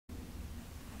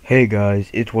Hey guys,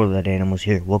 it's World of Animals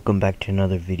here. Welcome back to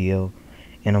another video.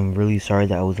 And I'm really sorry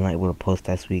that I was not able to post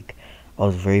last week. I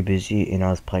was very busy and I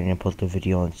was planning to post a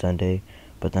video on Sunday,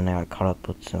 but then I got caught up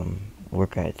with some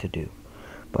work I had to do.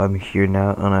 But I'm here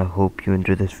now and I hope you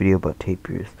enjoy this video about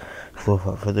tapirs. So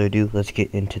without further ado, let's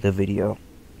get into the video.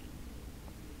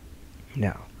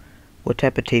 Now, what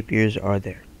type of tapirs are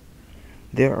there?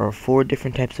 There are 4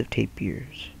 different types of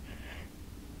tapirs.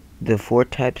 The 4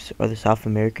 types are the South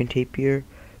American tapir,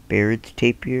 Baird's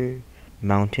tapir,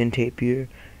 mountain tapir,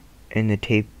 and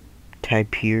the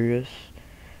Tapirus,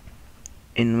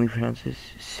 and let me pronounce this,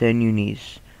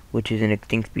 Senunis, which is an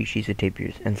extinct species of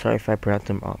tapirs, and sorry if I pronounce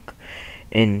them wrong.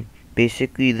 And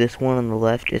basically this one on the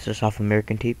left is a South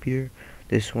American tapir,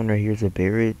 this one right here is a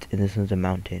Baird's, and this one's a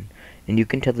mountain. And you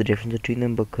can tell the difference between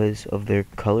them because of their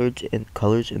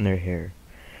colors in their hair.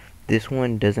 This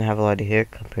one doesn't have a lot of hair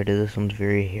compared to this one's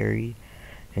very hairy,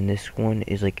 and this one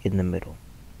is like in the middle.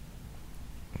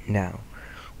 Now,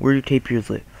 where do tapirs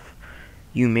live?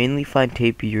 You mainly find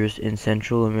tapirs in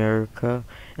Central America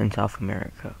and South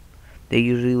America. They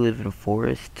usually live in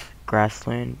forests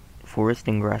and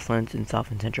grasslands in South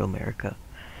and Central America.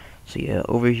 So yeah,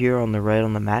 over here on the right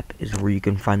on the map is where you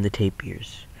can find the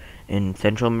tapirs. In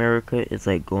Central America, it's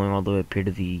like going all the way up here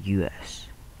to the US.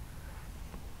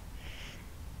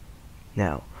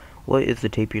 Now, what is the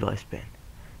tapir lifespan?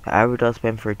 The average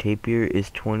lifespan for a tapir is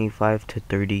 25 to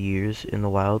 30 years in the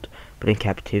wild, but in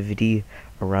captivity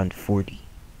around 40,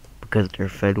 because they're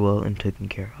fed well and taken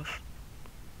care of.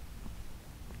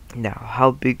 Now, how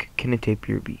big can a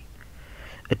tapir be?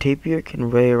 A tapir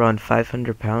can weigh around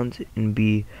 500 pounds and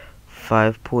be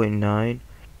 5.9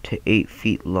 to 8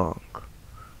 feet long,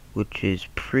 which is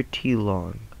pretty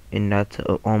long, and that's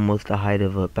almost the height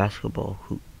of a basketball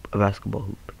hoop.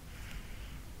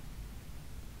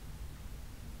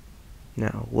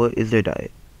 Now, what is their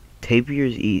diet?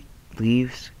 Tapirs eat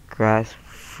leaves, grass,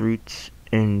 fruits,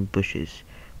 and bushes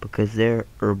because they're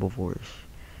herbivores.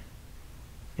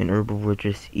 And herbivores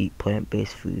just eat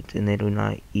plant-based foods, and they do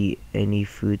not eat any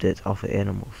food that's off of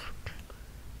animals.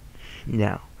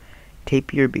 Now,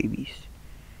 tapir babies.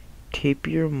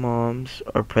 Tapir moms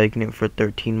are pregnant for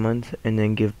 13 months and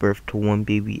then give birth to 1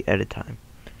 baby at a time.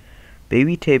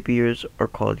 Baby tapirs are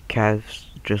called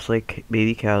calves, just like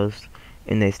baby cows,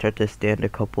 and they start to stand a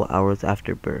couple hours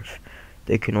after birth.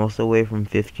 They can also weigh from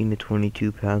 15 to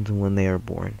 22 pounds when they are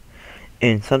born.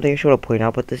 And something I should want to point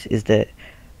out about this is that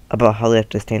about how they have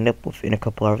to stand up within a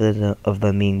couple hours of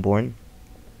them being born.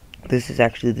 This is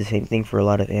actually the same thing for a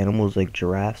lot of animals like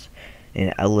giraffes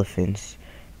and elephants,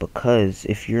 because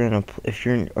actually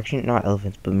not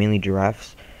elephants, but mainly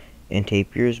giraffes and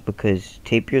tapirs, because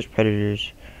tapirs'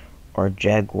 predators are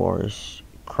jaguars,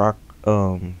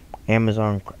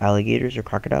 Amazon alligators or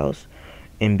crocodiles,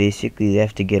 and basically they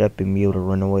have to get up and be able to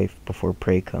run away before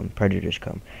predators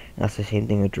come. And that's the same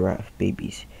thing with giraffe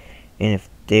babies. And if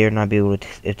they are not be able to,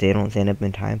 if they don't stand up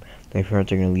in time, their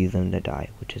parents are going to leave them to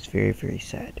die, which is very, very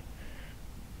sad.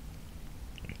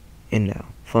 And now,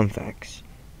 fun facts.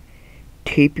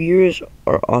 Tapirs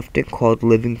are often called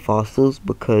living fossils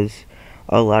because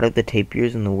a lot of the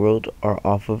tapirs in the world are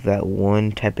off of that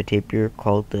one type of tapir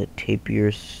called the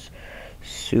Tapir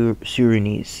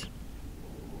Surinese.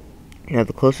 Now,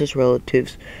 the closest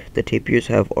relatives the tapirs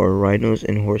have are rhinos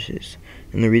and horses,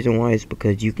 and the reason why is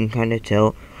because you can kind of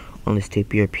tell on this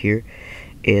tapir up here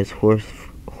is horse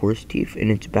teeth,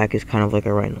 and its back is kind of like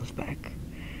a rhino's back.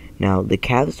 Now, the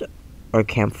calves are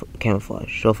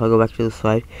camouflage. So if I go back to the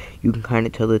slide, you can kind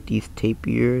of tell that these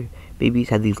tapir babies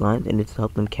have these lines, and it's to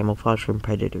help them camouflage from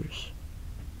predators.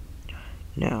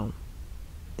 Now,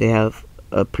 they have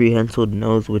a prehensile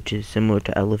nose, which is similar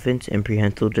to elephants, and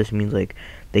prehensile just means like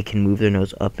they can move their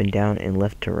nose up and down and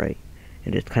left to right,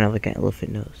 and it's kind of like an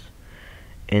elephant nose.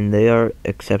 And they are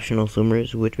exceptional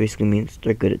swimmers, which basically means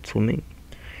they're good at swimming.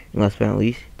 And last but not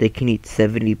least, they can eat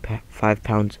 75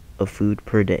 pounds of food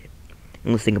per day.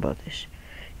 And let's think about this.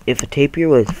 If a tapir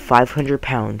weighs 500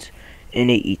 pounds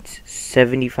and it eats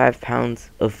 75 pounds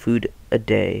of food a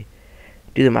day,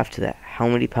 do the math to that. How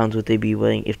many pounds would they be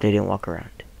weighing if they didn't walk around?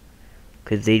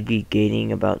 Because they'd be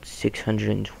gaining about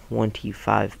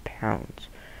 625 pounds.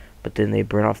 But then they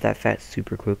burn off that fat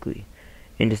super quickly.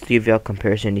 And just to give y'all a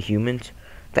comparison to humans,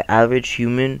 the average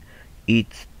human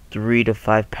eats 3 to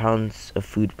 5 pounds of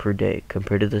food per day,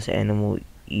 compared to this animal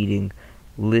eating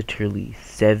literally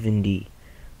 70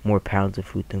 more pounds of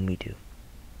food than we do.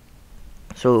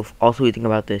 So if also we think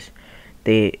about this,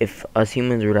 if us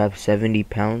humans were to have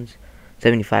 75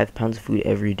 pounds of food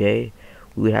every day,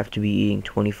 we would have to be eating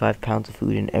 25 pounds of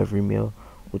food in every meal,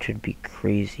 which would be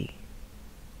crazy.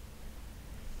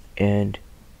 And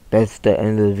that's the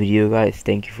end of the video, guys.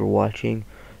 Thank you for watching.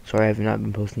 Sorry I have not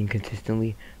been posting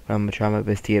consistently, but I'm gonna try my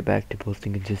best to get back to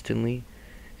posting consistently.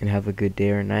 And have a good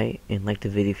day or night, and like the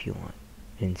video if you want.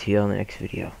 And see you on the next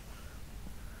video.